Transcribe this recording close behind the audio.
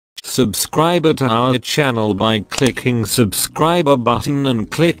Subscribe to our channel by clicking subscriber button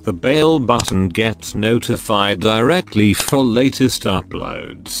and click the bell button. Get notified directly for latest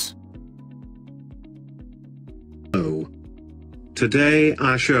uploads. Today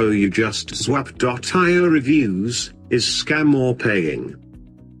I show you JustSwap.io reviews, is scam or paying?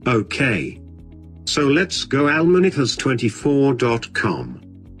 Okay. So let's go almonitors24.com.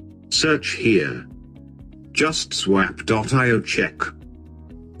 Search here. JustSwap.io check.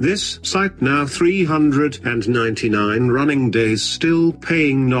 This site now 399 running days still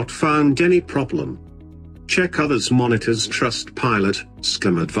paying, not found any problem. Check others monitors, Trustpilot,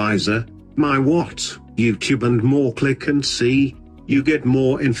 Scam Advisor, My What, YouTube and more. Click and see, you get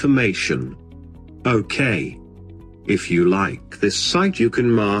more information. Okay. If you like this site you can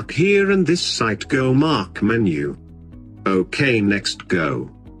mark here and this site, go mark menu. Okay, next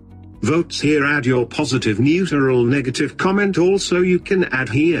go. Votes here, add your positive, neutral, negative comment, also you can add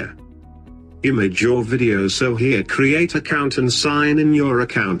here image or video, so here create account and sign in your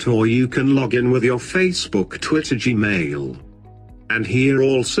account, or you can log in with your Facebook, Twitter, Gmail. And here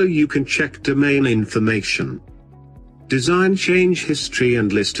also you can check domain information, design, change history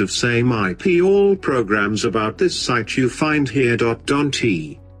and list of same IP. All programs about this site you find here.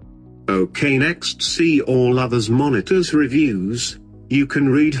 .t. Okay, next see all others monitors reviews. You can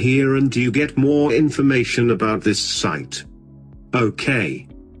read here and you get more information about this site. Okay.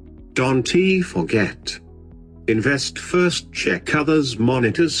 Don't forget. Invest first, check others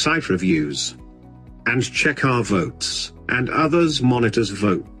monitors site reviews. And check our votes, and others monitors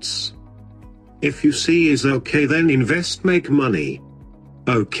votes. If you see is okay, then invest, make money.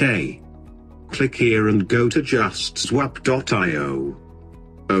 Okay. Click here and go to JustSwap.io.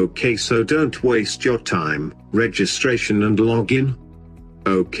 Okay, so don't waste your time, registration and login.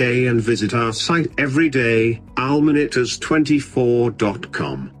 Okay, and visit our site every day,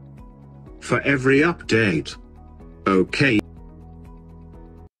 almonitors24.com. for every update. Okay.